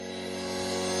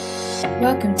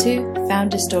Welcome to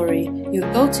Founder Story,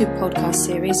 your go-to podcast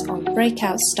series on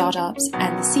breakout startups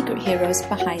and the secret heroes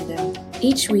behind them.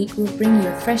 Each week, we'll bring you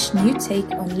a fresh new take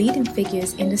on leading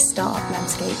figures in the startup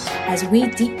landscape as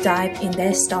we deep dive in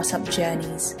their startup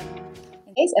journeys.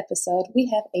 In today's episode, we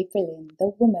have Aprilynne,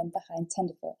 the woman behind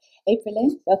Tenderfoot.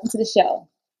 Aprilynne, welcome to the show.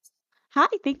 Hi,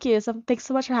 thank you. Thanks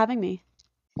so much for having me.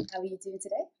 How are you doing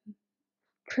today?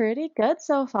 Pretty good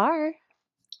so far.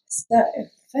 So, the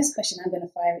first question I'm going to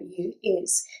fire at you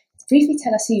is, briefly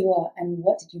tell us who you are and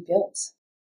what did you build?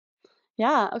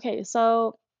 Yeah, okay.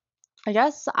 So I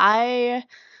guess I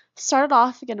started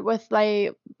off again with my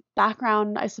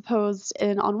background, I suppose,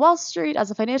 on Wall Street as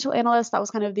a financial analyst. That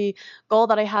was kind of the goal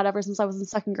that I had ever since I was in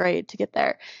second grade to get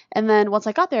there. And then once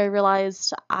I got there, I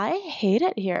realized I hate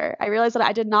it here. I realized that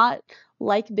I did not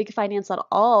like big finance at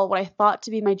all. What I thought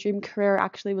to be my dream career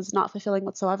actually was not fulfilling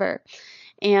whatsoever.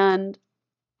 And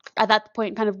at that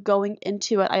point, kind of going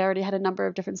into it, I already had a number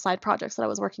of different side projects that I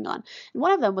was working on. And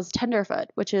one of them was Tenderfoot,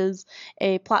 which is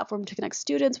a platform to connect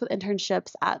students with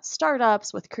internships at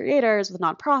startups, with creators, with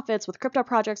nonprofits, with crypto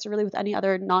projects, or really with any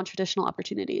other non-traditional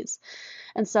opportunities.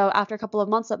 And so after a couple of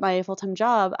months at my full-time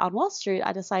job on Wall Street,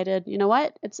 I decided, you know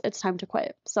what, it's time to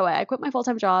quit. So I quit my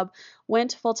full-time job,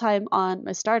 went full-time on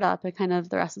my startup, and kind of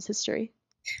the rest is history.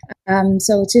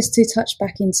 So just to touch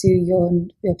back into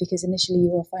because initially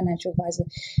you were a financial advisor,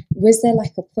 was there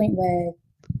like a point where,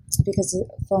 because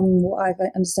from what I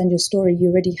understand your story,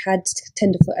 you already had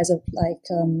Tenderfoot as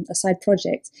a side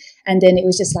project, and then it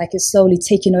was just like it's slowly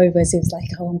taking over. So it was like,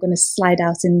 oh, I'm going to slide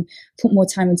out and put more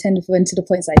time on Tenderfoot, and to the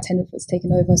point it's like Tenderfoot's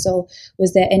taken over. So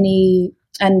was there any,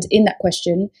 and in that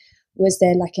question, was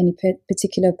there like any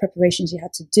particular preparations you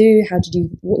had to do?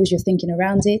 What was your thinking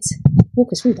around it?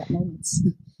 Walk us through that moment.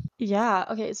 Yeah,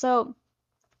 okay, so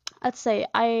let's say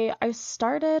I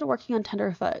started working on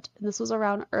Tenderfoot, and this was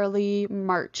around early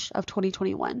March of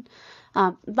 2021.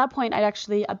 At that point, I'd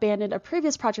actually abandoned a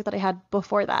previous project that I had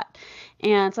before that.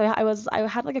 And so I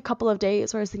had like a couple of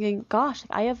days where I was thinking, gosh,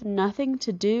 I have nothing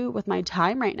to do with my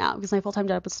time right now because my full-time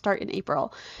job would start in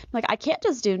April. Like, I can't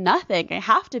just do nothing. I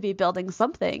have to be building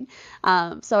something.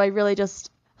 So I really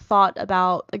just thought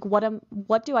about like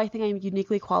what do I think I'm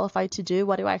uniquely qualified to do?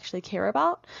 What do I actually care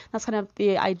about? That's kind of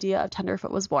the idea of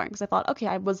Tenderfoot was born, because I thought, okay,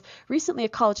 I was recently a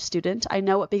college student. I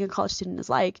know what being a college student is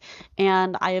like,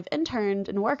 and I have interned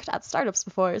and worked at startups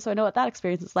before, so I know what that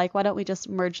experience is like. Why don't we just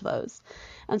merge those?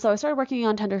 And so I started working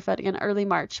on Tenderfoot in early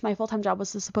March. My full-time job was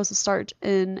supposed to start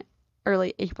in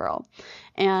early April.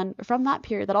 And from that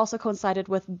period, that also coincided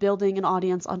with building an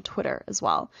audience on Twitter as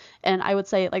well. And I would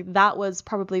say like that was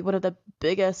probably the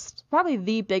biggest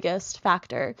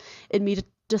factor in me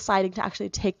deciding to actually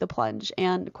take the plunge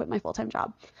and quit my full-time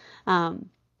job. At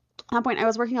that point, I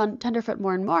was working on Tenderfoot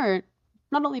more and more,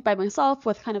 not only by myself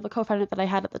with kind of a co-founder that I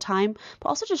had at the time, but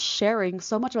also just sharing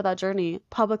so much about that journey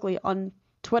publicly on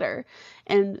Twitter.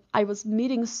 And I was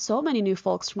meeting so many new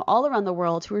folks from all around the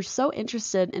world who were so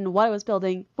interested in what I was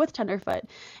building with Tenderfoot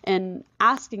and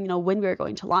asking, when we were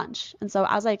going to launch. And so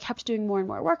as I kept doing more and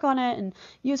more work on it and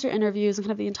user interviews and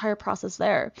kind of the entire process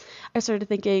there, I started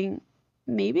thinking,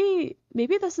 maybe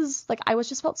this is like, I was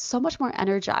just felt so much more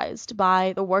energized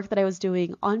by the work that I was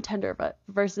doing on Tenderfoot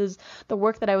versus the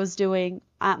work that I was doing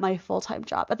at my full-time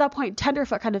job. At that point,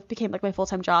 Tenderfoot kind of became like my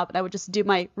full-time job, and I would just do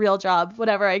my real job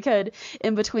whenever I could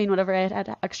in between whenever I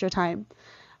had extra time.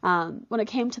 When it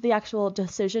came to the actual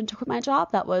decision to quit my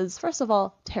job, that was, first of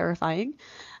all, terrifying.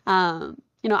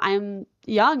 I'm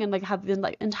young and like have been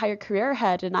like entire career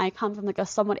ahead, and I come from like a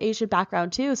somewhat Asian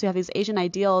background too, so you have these Asian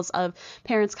ideals of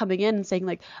parents coming in and saying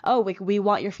like, oh, like we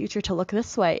want your future to look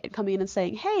this way, and coming in and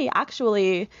saying, hey,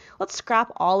 actually let's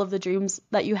scrap all of the dreams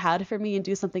that you had for me and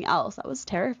do something else. That was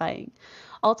terrifying.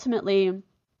 Ultimately,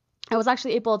 I was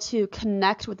actually able to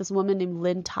connect with this woman named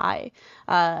Lynn Tai.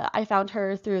 I found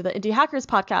her through the Indie Hackers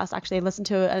podcast. Actually, I listened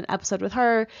to an episode with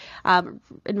her and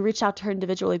reached out to her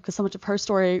individually because so much of her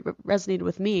story resonated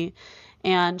with me.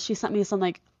 And she sent me some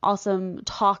like awesome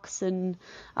talks and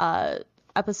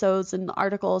episodes and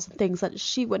articles and things that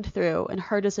she went through in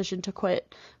her decision to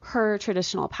quit her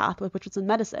traditional path, which was in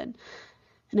medicine.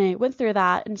 And I went through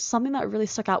that, and something that really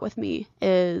stuck out with me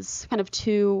is kind of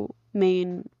two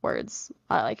main words,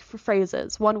 like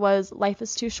phrases. One was, life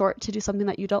is too short to do something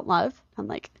that you don't love. I'm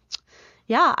like,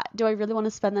 yeah, do I really want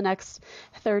to spend the next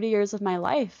 30 years of my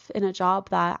life in a job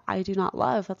that I do not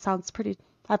love? That sounds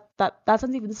that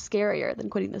sounds even scarier than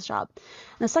quitting this job.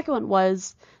 And the second one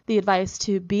was the advice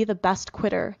to be the best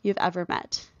quitter you've ever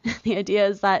met. The idea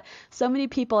is that so many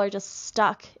people are just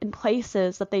stuck in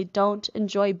places that they don't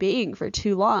enjoy being for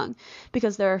too long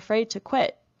because they're afraid to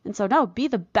quit. And so, no, be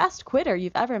the best quitter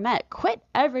you've ever met. Quit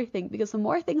everything, because the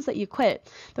more things that you quit,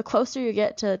 the closer you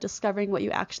get to discovering what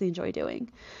you actually enjoy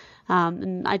doing.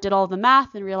 And I did all the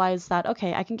math and realized that,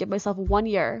 okay, I can give myself 1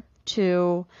 year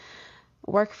to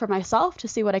work for myself to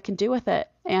see what I can do with it.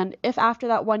 And if after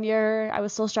that 1 year I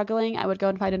was still struggling, I would go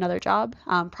and find another job,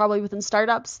 probably within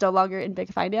startups, no longer in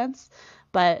big finance.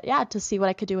 But yeah, to see what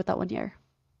I could do with that 1 year.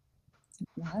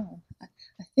 Wow.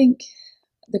 I think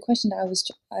the question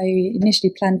that I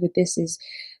initially planned with this is,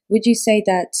 would you say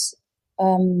that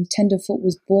Tenderfoot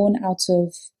was born out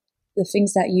of the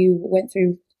things that you went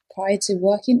through prior to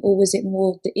working, or was it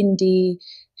more the indie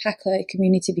hacker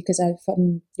community? Because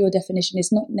from your definition,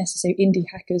 it's not necessarily indie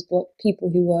hackers, but people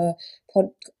who were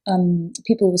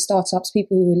people with startups,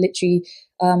 people who were literally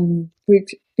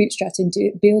bootstrapping,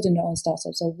 building their own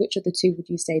startups. So, which of the two would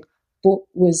you say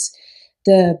was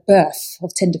the birth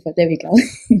of Tenderfoot? There we go.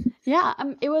 Yeah,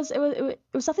 it was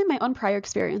definitely my own prior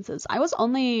experiences. I was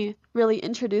only really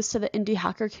introduced to the indie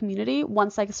hacker community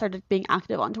once I started being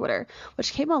active on Twitter,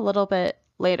 which came a little bit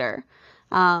later.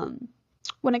 Um,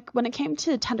 when it came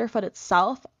to Tenderfoot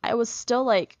itself, I was still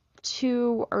like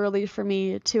too early for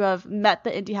me to have met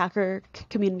the indie hacker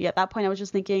community. At that point, I was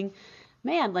just thinking,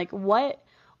 man, like what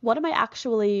am I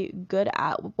actually good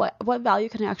at? What value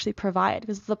can I actually provide?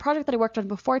 Because the project that I worked on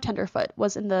before Tenderfoot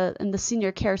was in the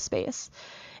senior care space.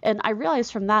 And I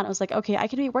realized from that, I was like, okay, I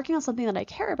can be working on something that I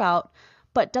care about,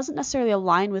 but doesn't necessarily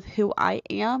align with who I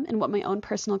am and what my own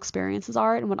personal experiences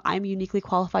are and what I'm uniquely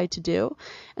qualified to do.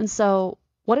 And so,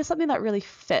 what is something that really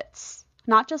fits?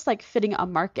 Not just like fitting a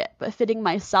market, but fitting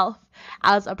myself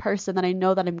as a person that I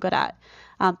know that I'm good at.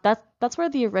 That's where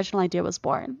the original idea was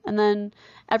born. And then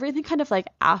everything kind of like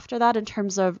after that, in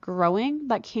terms of growing,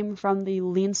 that came from the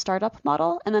lean startup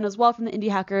model, and then as well from the indie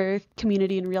hacker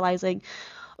community, and realizing,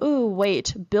 oh,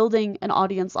 wait, building an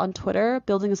audience on Twitter,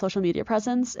 building a social media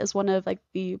presence is one of like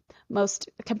the most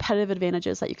competitive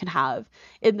advantages that you can have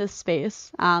in this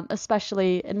space,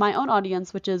 especially in my own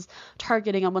audience, which is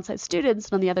targeting on one side students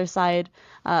and on the other side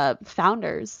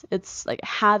founders. It's like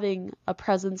having a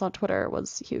presence on Twitter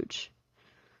was huge.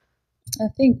 I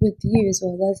think with you as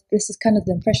well, this is kind of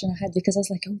the impression I had, because I was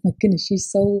like, oh my goodness, she's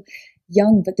so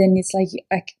young. But then it's like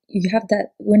you have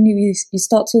that when you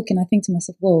start talking. I think to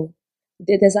myself, whoa,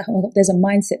 there's a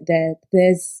mindset there.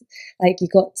 There's like you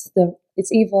got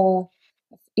it's either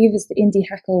it's the indie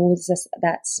hacker, or it's just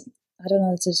that's, I don't know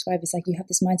how to describe it. It's like you have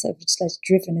this mindset of just like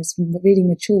driven, it's really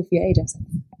mature for your age. I was like,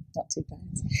 not too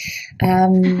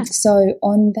bad. So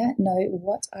on that note,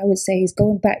 what I would say is,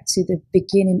 going back to the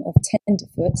beginning of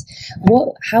Tenderfoot,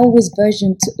 how was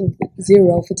version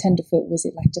 0 for Tenderfoot? Was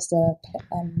it like just a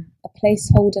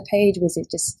placeholder page? Was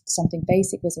it just something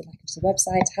basic? Was it like just a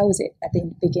website? How was it at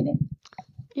the beginning?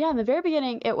 Yeah, in the very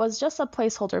beginning, it was just a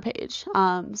placeholder page.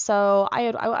 So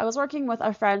I was working with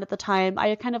a friend at the time. I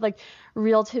had kind of like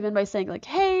reeled him in by saying like,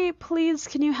 "Hey, please,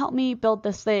 can you help me build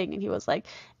this thing?" And he was like,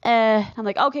 "Eh." I'm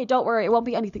like, "Okay, don't worry. It won't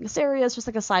be anything serious. Just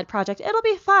like a side project. It'll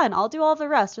be fun. I'll do all the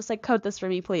rest. Just like code this for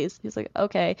me, please." He's like,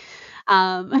 "Okay."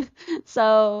 Um,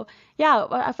 so yeah,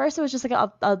 at first it was just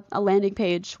like a landing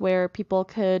page where people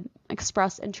could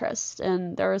express interest,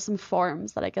 and there were some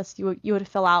forms that I guess you would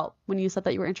fill out when you said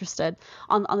that you were interested.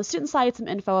 On the student side, some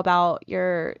info about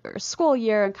your school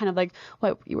year and kind of like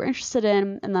what you were interested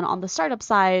in, and then on the startup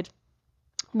side,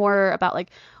 more about like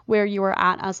where you were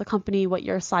at as a company, what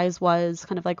your size was,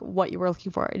 kind of like what you were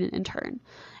looking for in an intern,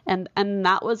 and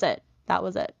that was it. That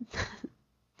was it.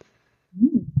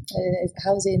 Mm.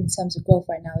 How is it in terms of growth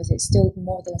right now? Is it still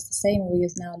more or less the same, or are you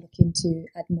now looking to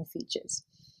add more features?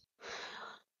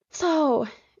 So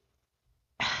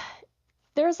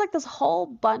there's like this whole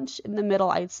bunch in the middle,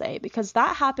 I'd say, because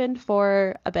that happened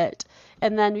for a bit.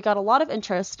 And then we got a lot of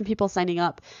interest in people signing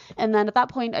up. And then at that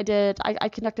point, I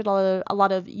conducted a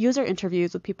lot of user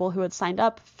interviews with people who had signed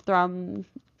up from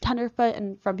Tenderfoot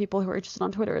and from people who were interested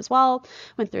on Twitter as well.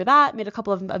 Went through that, made a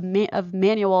couple of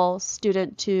manual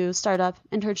student to startup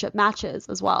internship matches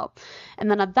as well. And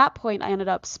then at that point, I ended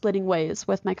up splitting ways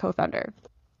with my co-founder.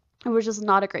 It was just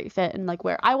not a great fit in like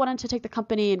where I wanted to take the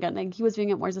company, and like, he was viewing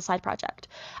it more as a side project.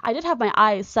 I did have my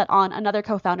eyes set on another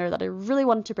co-founder that I really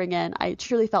wanted to bring in. I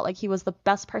truly felt like he was the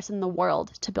best person in the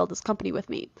world to build this company with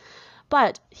me.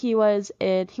 But he was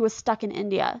stuck in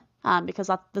India,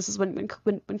 because this is when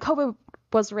COVID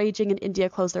was raging and India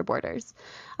closed their borders.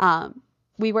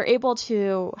 we were able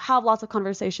to have lots of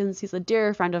conversations. He's a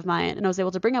dear friend of mine, and I was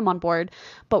able to bring him on board.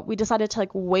 But we decided to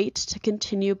wait to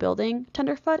continue building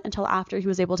Tenderfoot until after he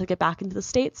was able to get back into the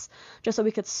States, just so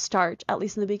we could start, at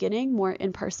least in the beginning, more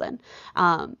in person.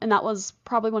 And that was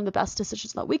probably one of the best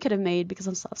decisions that we could have made because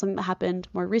of something that happened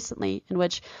more recently, in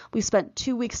which we spent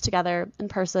 2 weeks together in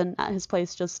person at his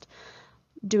place, just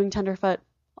doing Tenderfoot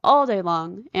all day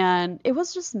long, and it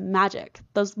was just magic.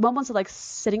 Those moments of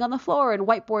sitting on the floor and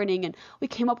whiteboarding, and we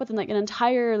came up with an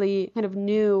entirely kind of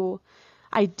new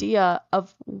idea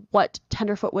of what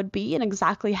Tenderfoot would be and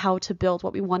exactly how to build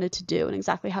what we wanted to do and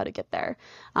exactly how to get there.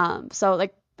 So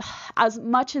as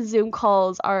much as Zoom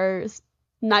calls are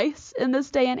nice in this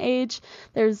day and age,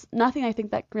 there's nothing I think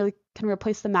that really can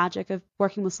replace the magic of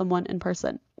working with someone in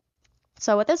person.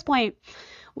 So at this point,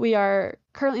 we are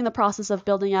currently in the process of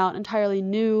building out entirely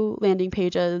new landing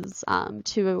pages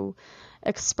to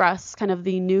express kind of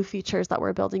the new features that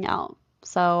we're building out.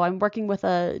 So I'm working with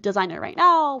a designer right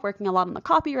now, working a lot on the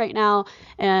copy right now,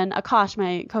 and Akash,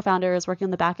 my co-founder, is working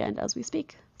on the back end as we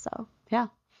speak. So yeah.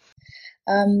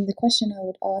 The question I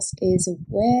would ask is,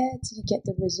 where do you get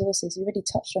the resources? You already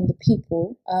touched on the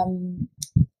people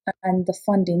and the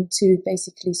funding to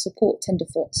basically support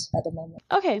Tenderfoot at the moment.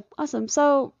 Okay, awesome.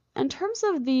 So in terms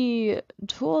of the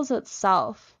tools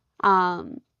itself,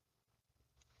 so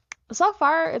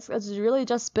far it's really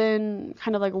just been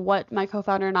kind of what my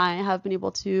co-founder and I have been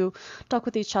able to talk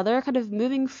with each other, kind of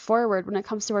moving forward when it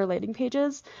comes to our landing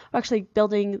pages. We're actually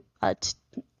building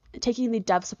taking the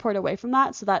dev support away from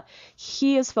that so that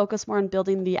he is focused more on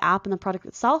building the app and the product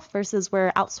itself, versus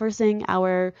we're outsourcing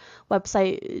our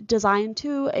website design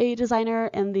to a designer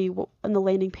and the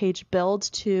landing page build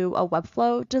to a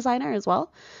Webflow designer as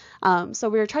well. So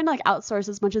we're trying to outsource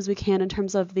as much as we can in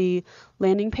terms of the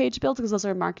landing page build, because those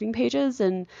are marketing pages,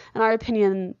 and in our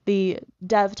opinion, the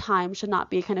dev time should not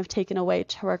be kind of taken away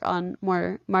to work on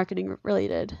more marketing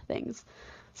related things.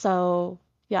 So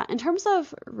yeah, in terms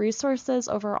of resources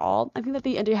overall, I think that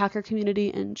the indie hacker community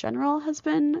in general has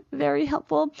been very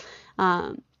helpful.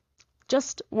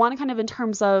 Just one kind of in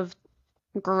terms of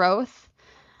growth,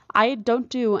 I don't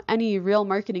do any real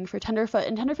marketing for Tenderfoot,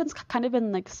 and Tenderfoot's kind of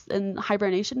been in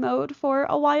hibernation mode for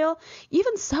a while.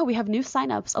 Even so, we have new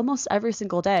signups almost every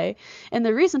single day, and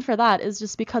the reason for that is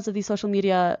just because of the social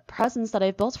media presence that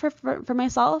I've built for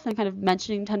myself, and kind of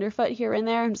mentioning Tenderfoot here and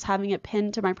there and just having it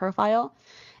pinned to my profile,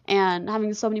 and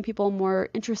having so many people more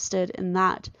interested in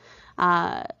that.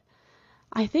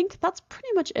 I think that's pretty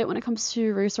much it when it comes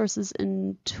to resources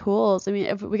and tools. I mean,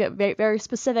 if we get very, very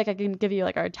specific, I can give you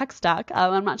our tech stack.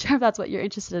 I'm not sure if that's what you're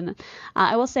interested in.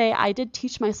 I will say I did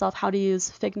teach myself how to use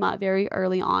Figma very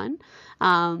early on,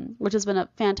 which has been a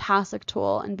fantastic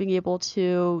tool in being able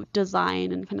to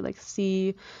design and kind of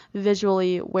see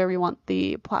visually where we want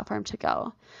the platform to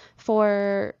go.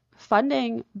 For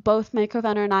funding, both my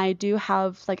co-founder and I do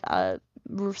have a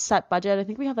set budget. I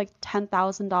think we have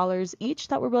 $10,000 each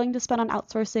that we're willing to spend on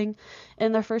outsourcing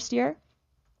in their first year.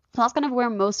 So that's kind of where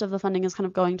most of the funding is kind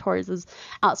of going towards, is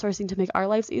outsourcing to make our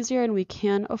lives easier, and we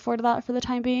can afford that for the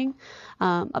time being.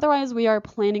 Otherwise, we are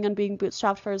planning on being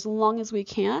bootstrapped for as long as we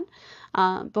can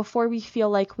before we feel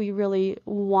like we really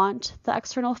want the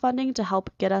external funding to help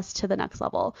get us to the next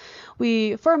level.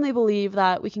 We firmly believe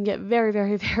that we can get very,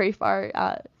 very, very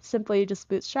far simply just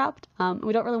bootstrapped.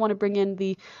 We don't really want to bring in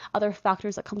the other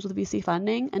factors that comes with VC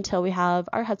funding until we have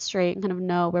our head straight and kind of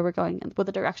know where we're going with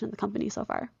the direction of the company so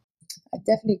far. I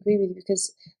definitely agree with you,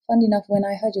 because funny enough, when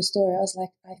I heard your story, I was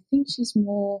like, I think she's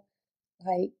more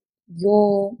like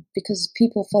because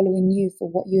people following you for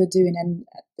what you're doing, and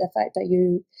the fact that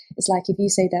it's like if you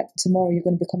say that tomorrow you're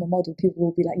going to become a model, people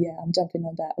will be like, yeah, I'm jumping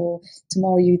on that. Or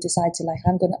tomorrow you decide to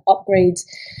I'm going to upgrade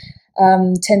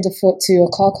Tenderfoot to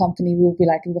a car company, we'll be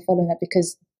like, we're following that,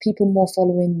 because people more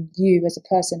following you as a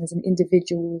person, as an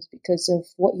individual, because of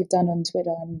what you've done on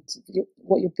Twitter and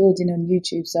what you're building on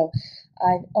YouTube. So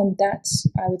on that,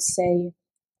 I would say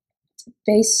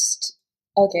because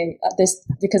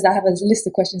I have a list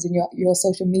of questions in your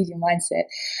social media mindset.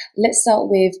 Let's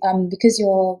start with because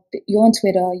you're on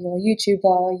Twitter, you're a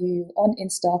YouTuber, you're on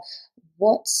Insta.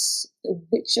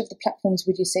 Which of the platforms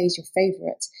would you say is your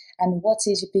favorite, and what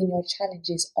has been your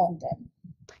challenges on them?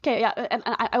 Okay, yeah, and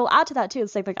I will add to that too.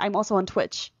 It's I'm also on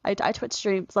Twitch. I Twitch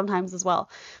stream sometimes as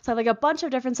well. So I have a bunch of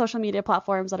different social media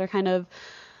platforms that are kind of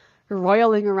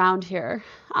roiling around here.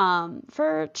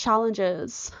 For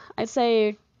challenges, I'd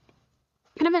say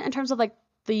kind of in terms of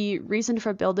the reason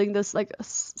for building this like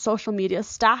social media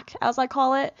stack, as I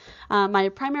call it. My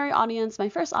primary audience, my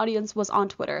first audience was on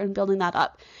Twitter and building that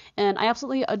up. And I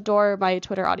absolutely adore my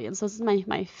Twitter audience. This is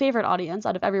my favorite audience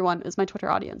out of everyone is my Twitter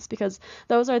audience, because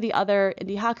those are the other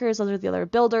indie hackers, those are the other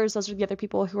builders, those are the other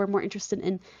people who are more interested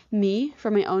in me for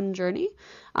my own journey,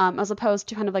 as opposed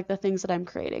to kind of like the things that I'm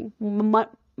creating.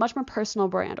 Much more personal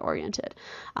brand oriented.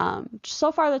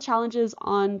 So far the challenges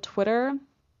on Twitter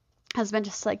has been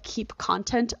just like keep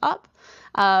content up.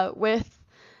 With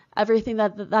everything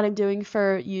that I'm doing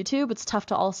for YouTube, it's tough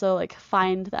to also like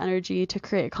find the energy to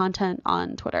create content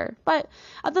on Twitter. But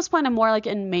at this point, I'm more like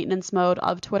in maintenance mode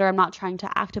of Twitter. I'm not trying to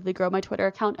actively grow my Twitter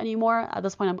account anymore. At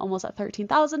this point, I'm almost at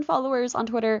 13,000 followers on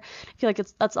Twitter. I feel like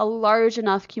that's a large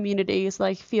enough community, so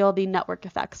I feel the network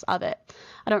effects of it.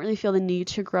 I don't really feel the need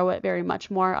to grow it very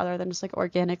much more, other than just like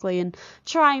organically and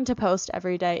trying to post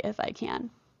every day if I can.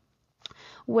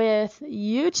 With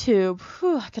YouTube,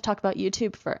 I could talk about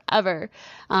YouTube forever.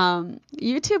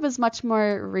 YouTube is much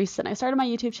more recent. I started my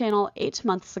YouTube channel 8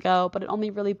 months ago, but it only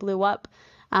really blew up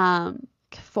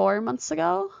 4 months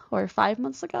ago or 5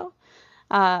 months ago.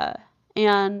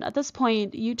 And at this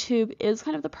point, YouTube is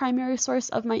kind of the primary source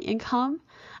of my income.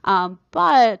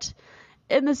 But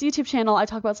in this YouTube channel, I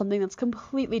talk about something that's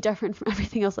completely different from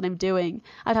everything else that I'm doing.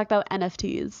 I talk about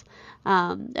NFTs.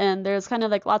 And there's kind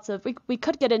of like lots of, we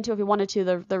could get into, if we wanted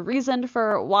to, the reason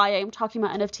for why I'm talking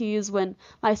about NFTs, when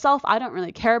myself, I don't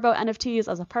really care about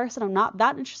NFTs as a person. I'm not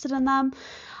that interested in them.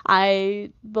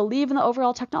 I believe in the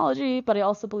overall technology, but I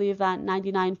also believe that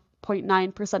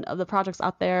 99.9% of the projects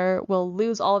out there will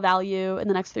lose all value in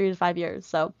the next 3 to 5 years.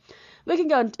 So we can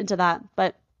go into that.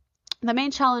 But the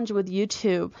main challenge with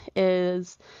YouTube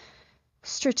is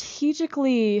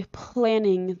strategically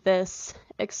planning this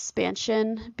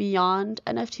expansion beyond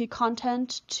NFT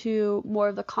content to more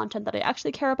of the content that I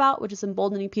actually care about, which is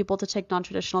emboldening people to take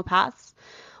non-traditional paths,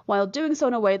 while doing so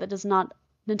in a way that does not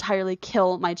entirely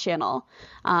kill my channel,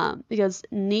 because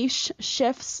niche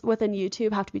shifts within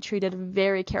YouTube have to be treated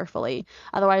very carefully.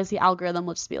 Otherwise, the algorithm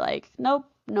will just be like, nope,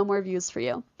 no more views for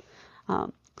you.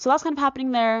 So that's kind of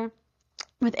happening there.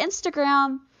 With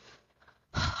Instagram,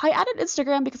 I added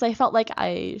Instagram because I felt like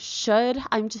I should.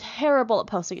 I'm terrible at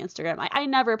posting Instagram. I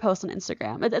never post on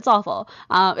Instagram. It's awful.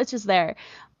 It's just there.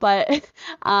 But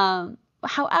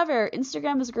however,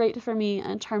 Instagram is great for me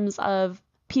in terms of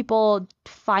people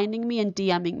finding me and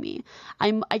DMing me.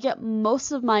 I get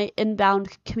most of my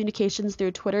inbound communications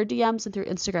through Twitter DMs and through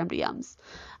Instagram DMs.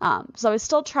 So I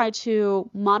still try to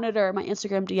monitor my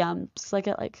Instagram DMs. I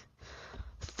get like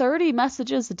 30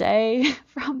 messages a day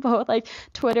from both like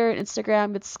Twitter and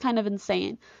Instagram. It's kind of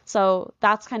insane. So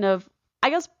that's kind of, I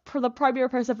guess, for the primary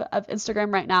purpose of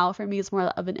Instagram right now, for me, it's more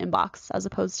of an inbox as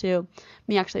opposed to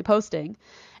me actually posting.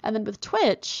 And then with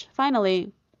Twitch,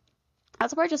 finally,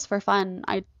 that's more just for fun.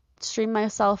 I stream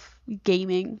myself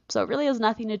gaming. So it really has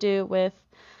nothing to do with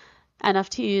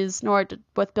NFTs nor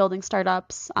with building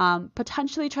startups.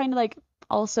 Potentially trying to like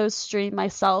also stream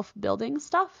myself building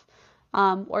stuff.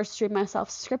 Or stream myself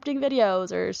scripting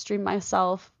videos, or stream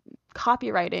myself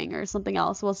copywriting or something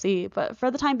else. We'll see. But for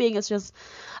the time being, it's just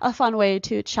a fun way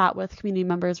to chat with community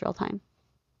members real time.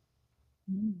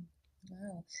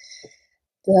 Wow.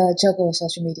 The juggle of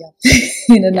social media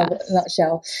in a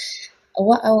nutshell.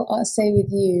 What I'll say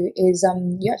with you is,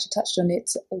 you actually touched on it.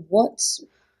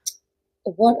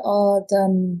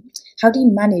 How do you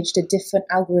manage the different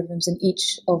algorithms in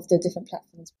each of the different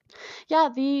platforms? Yeah,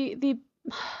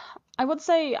 I would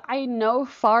say I know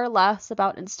far less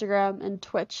about Instagram and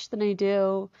Twitch than I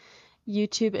do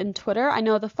YouTube and Twitter. I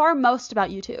know the far most about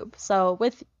YouTube. So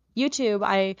with YouTube,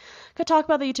 I could talk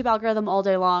about the YouTube algorithm all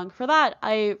day long. For that,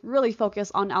 I really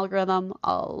focus on algorithm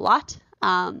a lot.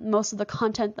 Most of the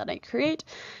content that I create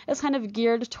is kind of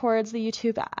geared towards the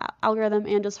YouTube algorithm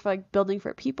and just for like building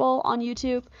for people on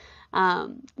YouTube.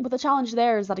 But the challenge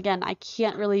there is that, again, I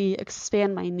can't really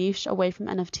expand my niche away from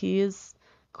NFTs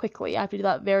quickly. I have to do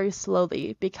that very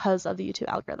slowly because of the YouTube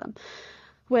algorithm.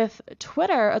 With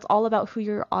Twitter, it's all about who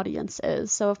your audience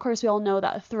is. So of course we all know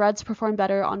that threads perform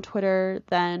better on Twitter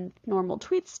than normal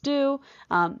tweets do.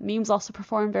 Memes also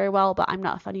perform very well, but I'm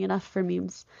not funny enough for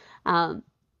memes.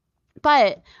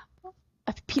 But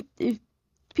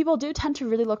people do tend to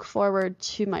really look forward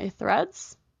to my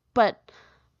threads, but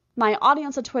my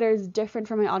audience on Twitter is different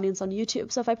from my audience on YouTube.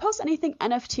 So if I post anything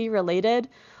NFT related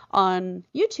on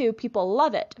YouTube, people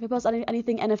love it. If I post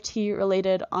anything NFT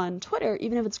related on Twitter,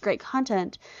 even if it's great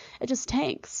content, it just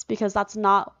tanks because that's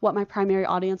not what my primary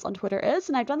audience on Twitter is.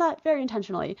 And I've done that very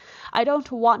intentionally. I don't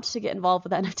want to get involved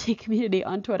with the NFT community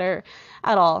on Twitter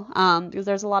at all, because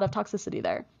there's a lot of toxicity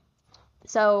there.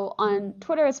 So on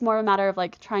Twitter, it's more a matter of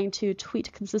like trying to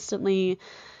tweet consistently,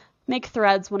 make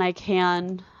threads when I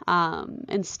can,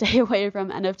 and stay away from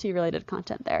NFT related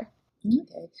content there.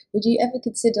 Okay. Would you ever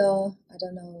consider, I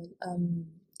don't know,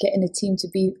 getting a team to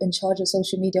be in charge of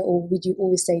social media, or would you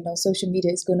always say, no, social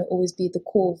media is going to always be the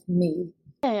core of me?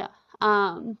 Yeah,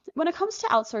 yeah. When it comes to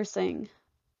outsourcing,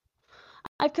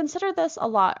 I've considered this a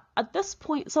lot at this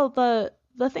point. So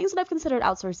the things that I've considered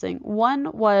outsourcing,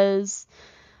 one was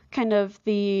kind of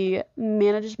the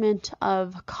management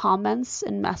of comments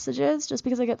and messages, just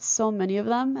because I get so many of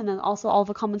them, and then also all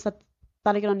the comments that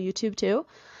I get on YouTube too.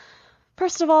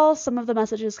 First of all, some of the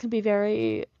messages can be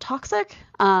very toxic,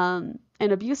 and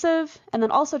abusive, and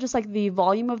then also just like the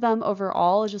volume of them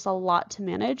overall is just a lot to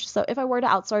manage. So if I were to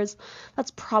outsource, that's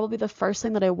probably the first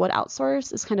thing that I would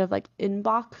outsource, is kind of like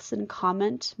inbox and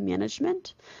comment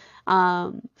management.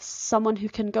 Someone who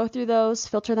can go through those,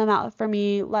 filter them out for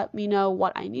me, let me know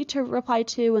what I need to reply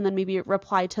to, and then maybe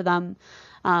reply to them,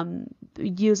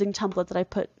 using templates that I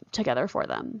put together for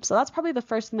them. So that's probably the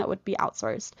first thing that would be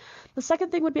outsourced. The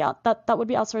second thing would be that would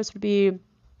be outsourced would be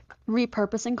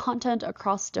repurposing content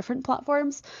across different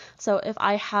platforms. So if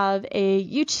I have a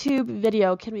YouTube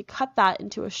video, can we cut that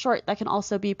into a short that can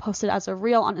also be posted as a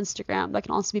reel on Instagram, that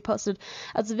can also be posted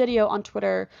as a video on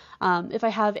Twitter? If I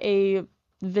have a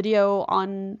video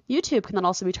on YouTube, can then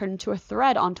also be turned into a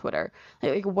thread on Twitter?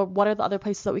 Like, what are the other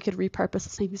places that we could repurpose the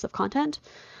same piece of content?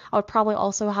 I would probably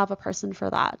also have a person for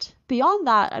that. Beyond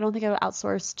that, I don't think I would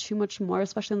outsource too much more,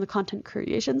 especially on the content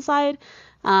creation side,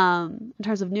 in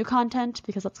terms of new content,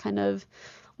 because that's kind of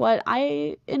what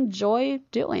I enjoy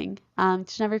doing. To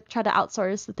never try to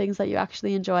outsource the things that you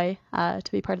actually enjoy,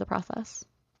 to be part of the process.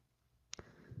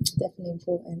 Definitely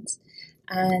important.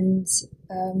 And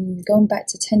going back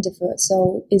to Tenderfoot,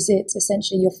 so is it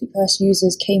essentially your first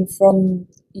users came from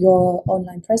your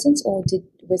online presence, or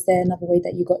was there another way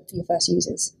that you got your first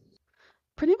users?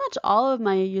 Pretty much all of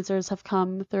my users have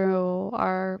come through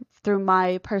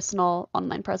my personal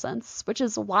online presence, which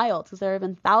is wild because there have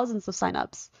been thousands of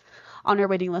signups on our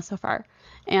waiting list so far,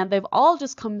 and they've all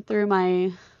just come through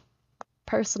my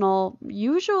personal,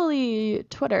 usually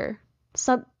Twitter.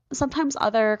 Sometimes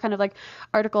other kind of like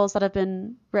articles that have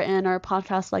been written, or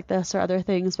podcasts like this, or other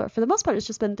things, but for the most part it's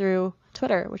just been through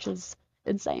Twitter, which is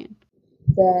insane.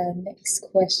 The next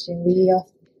question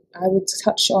I would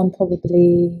touch on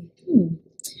probably,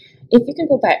 if you could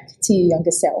go back to your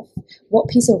younger self, what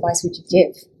piece of advice would you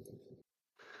give?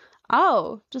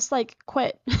 Oh, just like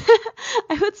quit.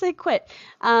 I would say quit.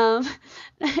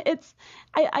 It's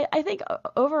I think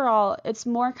overall it's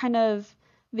more kind of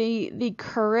the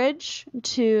courage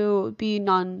to be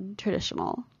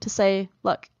non-traditional, to say,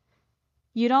 look,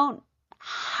 you don't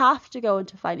have to go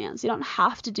into finance. You don't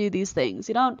have to do these things.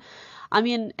 You don't, I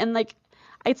mean, and like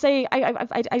I'd say I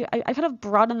kind of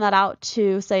broaden that out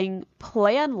to saying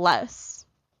plan less,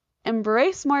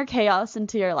 embrace more chaos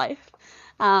into your life.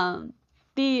 Um,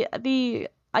 the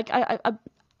like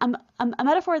a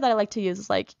metaphor that I like to use is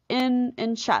like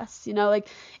in chess, like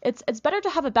it's better to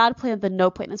have a bad plan than no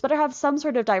plan. It's better to have some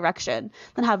sort of direction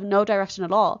than have no direction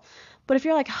at all. But if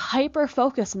you're like hyper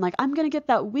focused and like, I'm gonna get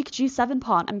that weak G7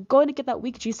 pawn, I'm going to get that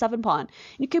weak G7 pawn,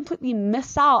 you completely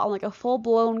miss out on like a full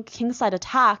blown kingside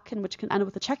attack, and which can end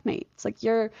with a checkmate. It's like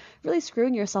you're really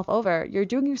screwing yourself over. You're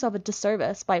doing yourself a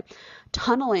disservice by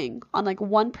tunneling on like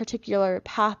one particular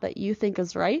path that you think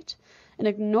is right, and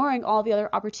ignoring all the other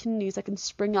opportunities that can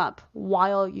spring up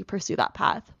while you pursue that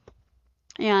path.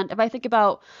 And if I think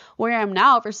about where I am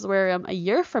now versus where I am a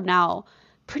year from now,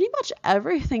 pretty much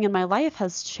everything in my life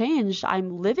has changed.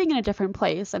 I'm living in a different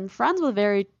place. I'm friends with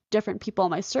very different people.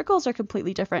 My circles are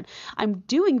completely different. I'm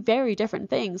doing very different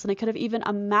things than I could have even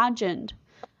imagined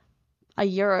a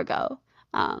year ago.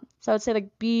 So I would say,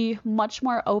 like, be much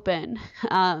more open.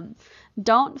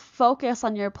 Don't focus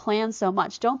on your plan so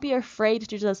much. Don't be afraid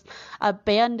to just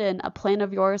abandon a plan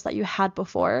of yours that you had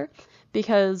before,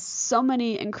 because so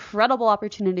many incredible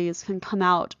opportunities can come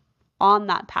out on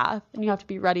that path, and you have to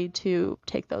be ready to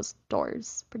take those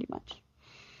doors, pretty much.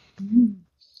 Mm.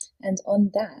 And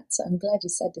on that, so I'm glad you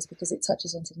said this because it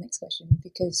touches on to the next question.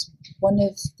 Because one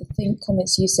of the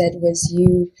comments you said was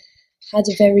you had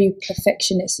a very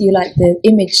perfectionist, you like the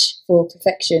image for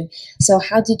perfection. So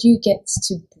how did you get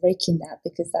to breaking that?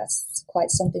 Because that's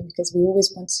quite something, because we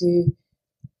always want to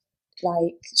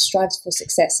like strive for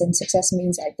success, and success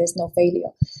means like there's no failure.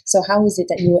 So how is it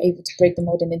that you were able to break the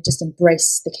mold and then just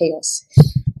embrace the chaos?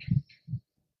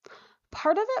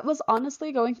 Part of it was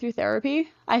honestly going through therapy.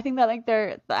 I think that like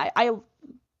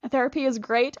therapy is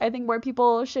great. I think more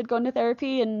people should go into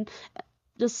therapy and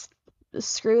just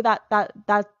screw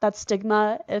that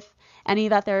stigma, if any,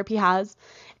 that therapy has.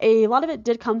 A lot of it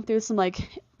did come through some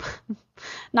like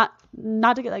not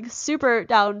to get like super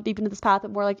down deep into this path,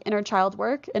 but more like inner child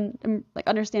work, and like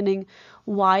understanding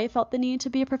why I felt the need to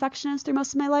be a perfectionist through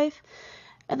most of my life.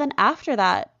 And then after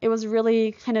that, it was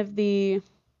really kind of the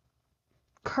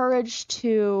courage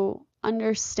to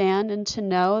understand and to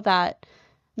know that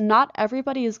not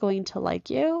everybody is going to like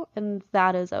you, and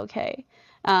that is okay.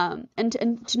 And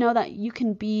to know that you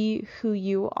can be who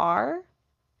you are,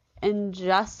 and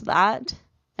just that,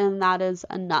 and that is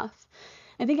enough.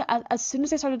 I think as soon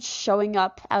as I started showing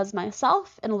up as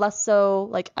myself, and less so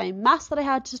like a mask that I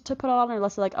had to put on, or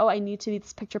less so like, oh, I need to be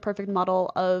this picture perfect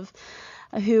model of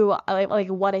who like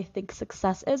what I think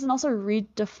success is, and also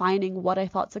redefining what I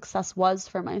thought success was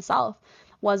for myself.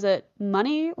 Was it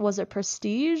money? Was it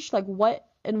prestige? Like what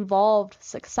involved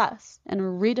success, and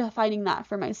redefining that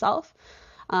for myself.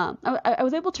 I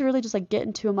was able to really just like get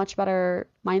into a much better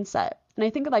mindset. And I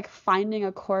think like finding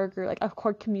a core group, like a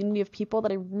core community of people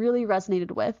that I really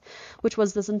resonated with, which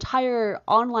was this entire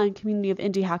online community of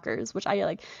indie hackers, which I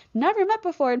like never met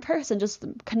before in person, just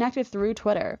connected through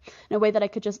Twitter in a way that I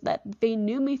could just, that they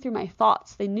knew me through my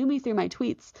thoughts, they knew me through my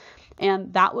tweets,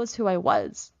 and that was who I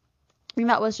was. I think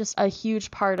that was just a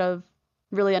huge part of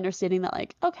really understanding that,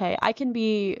 like, okay, I can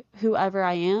be whoever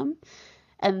I am,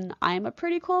 and I'm a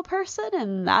pretty cool person,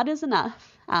 and that is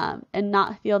enough, and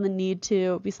not feel the need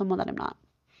to be someone that I'm not.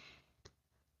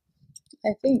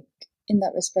 I think in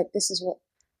that respect, this is what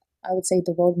I would say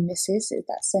the world misses, is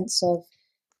that sense of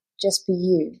just be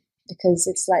you. Because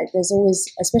it's like there's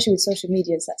always, especially with social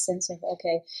media, it's that sense of,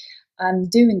 okay, I'm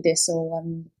doing this, or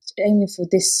I'm aiming for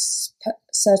this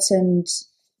certain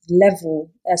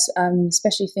level, as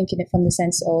especially thinking it from the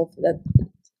sense of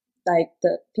like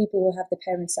the people who have the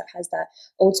parents that has that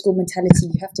old school mentality.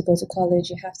 You have to go to college,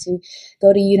 you have to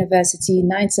go to university,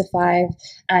 9 to 5,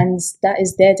 and that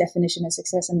is their definition of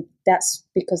success. And that's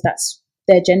because that's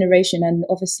their generation. And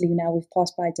obviously now we've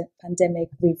passed by the pandemic,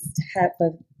 we've had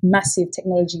a massive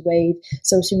technology wave,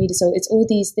 social media. So it's all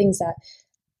these things that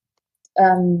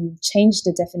change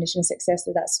the definition of success.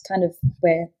 So that's kind of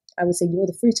where I would say you're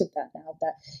the fruit of that now,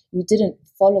 that you didn't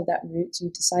follow that route,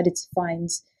 you decided to find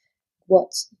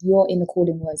what your inner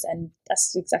calling was. And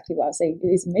that's exactly what I would say. It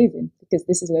is amazing, because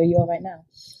this is where you are right now.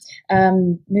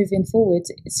 Moving forward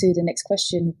to the next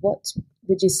question, what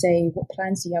would you say, what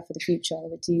plans do you have for the future?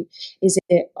 Is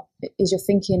your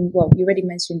thinking, well, you already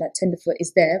mentioned that Tenderfoot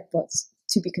is there, but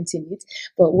to be continued,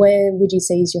 but where would you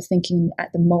say is your thinking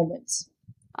at the moment?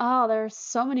 Oh, there's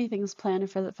so many things planned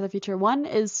for the future. One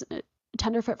is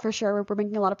Tenderfoot for sure. We're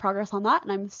making a lot of progress on that,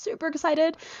 and I'm super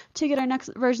excited to get our next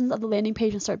versions of the landing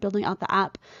page and start building out the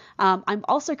app. I'm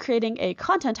also creating a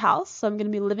content house, so I'm going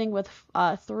to be living with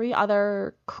 3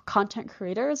 other content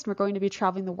creators. We're going to be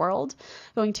traveling the world,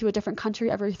 going to a different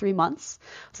country every 3 months.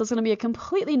 So it's going to be a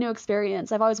completely new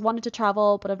experience. I've always wanted to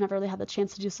travel, but I've never really had the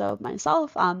chance to do so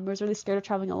myself. I was really scared of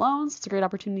traveling alone, so it's a great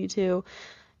opportunity to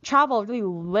travel, really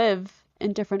live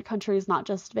in different countries, not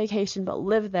just vacation, but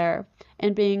live there,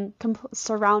 and being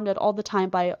surrounded all the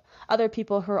time by other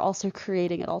people who are also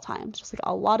creating at all times. Just like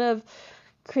a lot of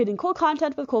creating cool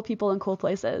content with cool people in cool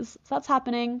places. So that's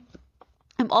happening.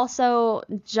 I'm also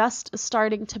just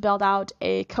starting to build out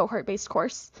a cohort-based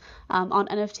course on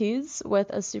NFTs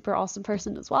with a super awesome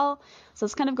person as well. So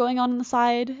it's kind of going on the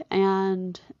side.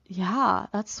 And yeah,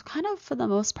 that's kind of, for the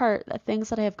most part, the things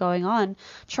that I have going on.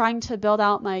 Trying to build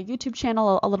out my YouTube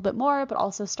channel a little bit more, but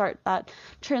also start that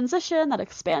transition, that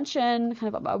expansion,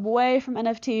 kind of away from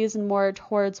NFTs and more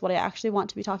towards what I actually want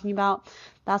to be talking about.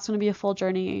 That's going to be a full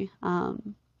journey.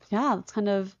 Yeah, that's kind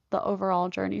of the overall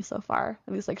journey so far,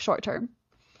 at least like short term.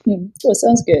 Well,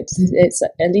 sounds good. It's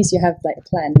at least you have like a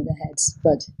plan in the head,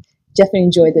 but definitely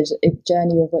enjoy the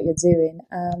journey of what you're doing.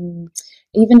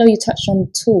 Even though you touched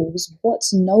on tools, what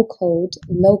no code,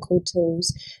 low code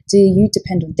tools do you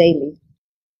depend on daily?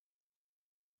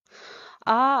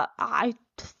 I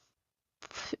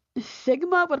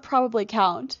Figma would probably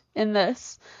count in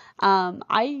this.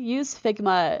 I use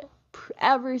Figma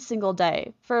every single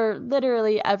day for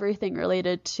literally everything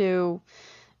related to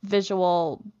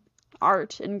visual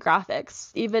art and graphics,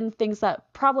 even things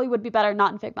that probably would be better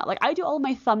not in Figma. Like I do all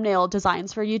my thumbnail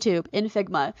designs for YouTube in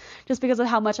Figma just because of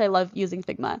how much I love using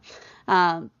Figma.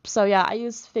 So yeah, I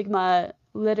use Figma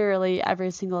literally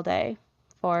every single day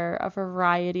for a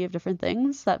variety of different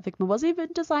things that Figma wasn't even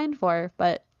designed for,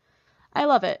 but I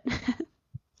love it.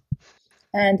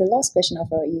 And the last question I'll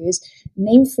throw at you is,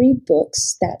 name 3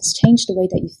 books that's changed the way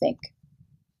that you think.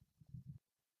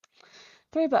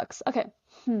 3 books. Okay.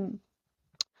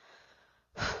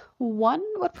 One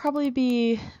would probably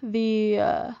be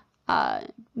the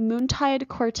Moontide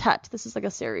Quartet. This is like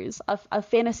a series, a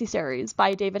fantasy series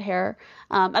by David Hare.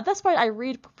 At this point, I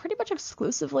read pretty much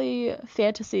exclusively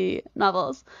fantasy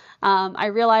novels. I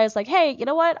realized like, hey, you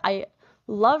know what? I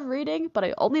love reading, but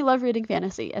I only love reading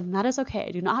fantasy, and that is okay.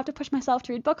 I do not have to push myself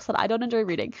to read books that I don't enjoy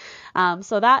reading.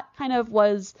 So that kind of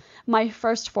was my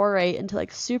first foray into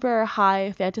like super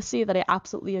high fantasy that I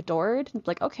absolutely adored.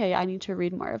 Like, okay, I need to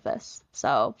read more of this.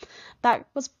 So that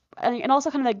was, and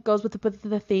also kind of like goes with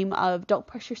the theme of don't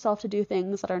push yourself to do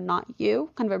things that are not you,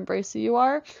 kind of embrace who you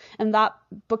are. And that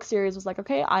book series was like,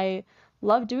 okay, I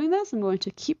love doing this. I'm going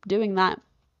to keep doing that.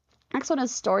 Next one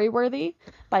is Storyworthy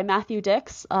by Matthew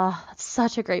Dix. That's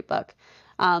such a great book.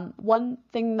 One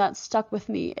thing that stuck with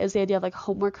me is the idea of like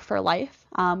homework for life,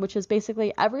 which is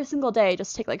basically every single day,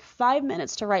 just take like 5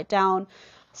 minutes to write down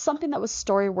something that was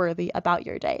story worthy about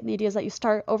your day. And the idea is that you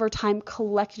start over time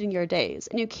collecting your days,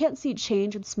 and you can't see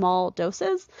change in small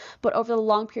doses, but over the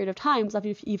long period of time, so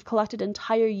if you've collected an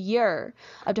entire year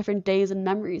of different days and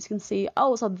memories, you can see,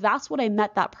 oh, so that's what I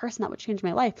met that person that would change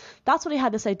my life. That's what I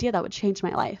had this idea that would change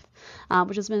my life,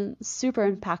 which has been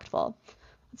super impactful.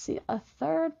 Let's see, a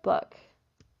third book.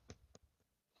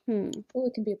 Or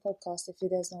it can be a podcast if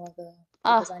there's no other,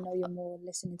 because I know you're more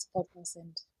listening to podcasts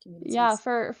and communities. Yeah,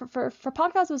 for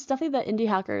podcasts, it was definitely the Indie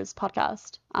Hackers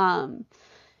podcast.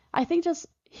 I think just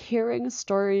hearing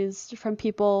stories from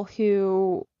people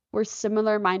who were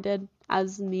similar minded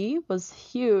as me was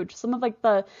huge. Some of like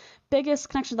the biggest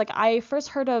connections, like I first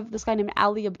heard of this guy named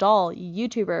Ali Abdal,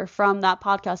 YouTuber, from that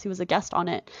podcast. He was a guest on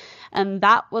it, and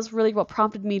that was really what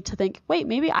prompted me to think, wait,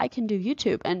 maybe I can do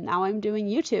YouTube. And now I'm doing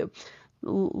YouTube.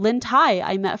 Lynn Tai,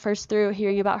 I met first through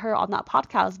hearing about her on that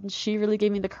podcast, and she really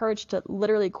gave me the courage to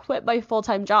literally quit my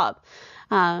full-time job.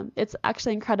 It's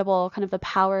actually incredible, kind of the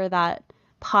power that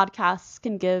podcasts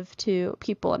can give to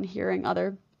people, and hearing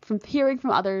from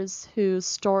others whose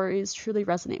stories truly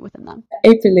resonate within them.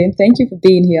 Aprilynne, thank you for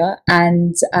being here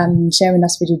and sharing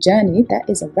us with your journey. That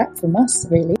is a wrap from us,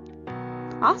 really.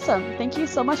 Awesome. Thank you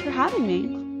so much for having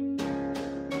me.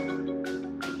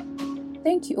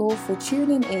 Thank you all for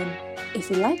tuning in. If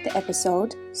you liked the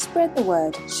episode, spread the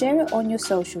word, share it on your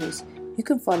socials. You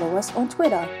can follow us on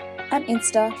Twitter and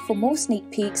Insta for more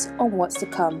sneak peeks on what's to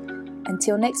come.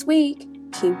 Until next week,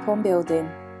 keep on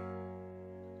building.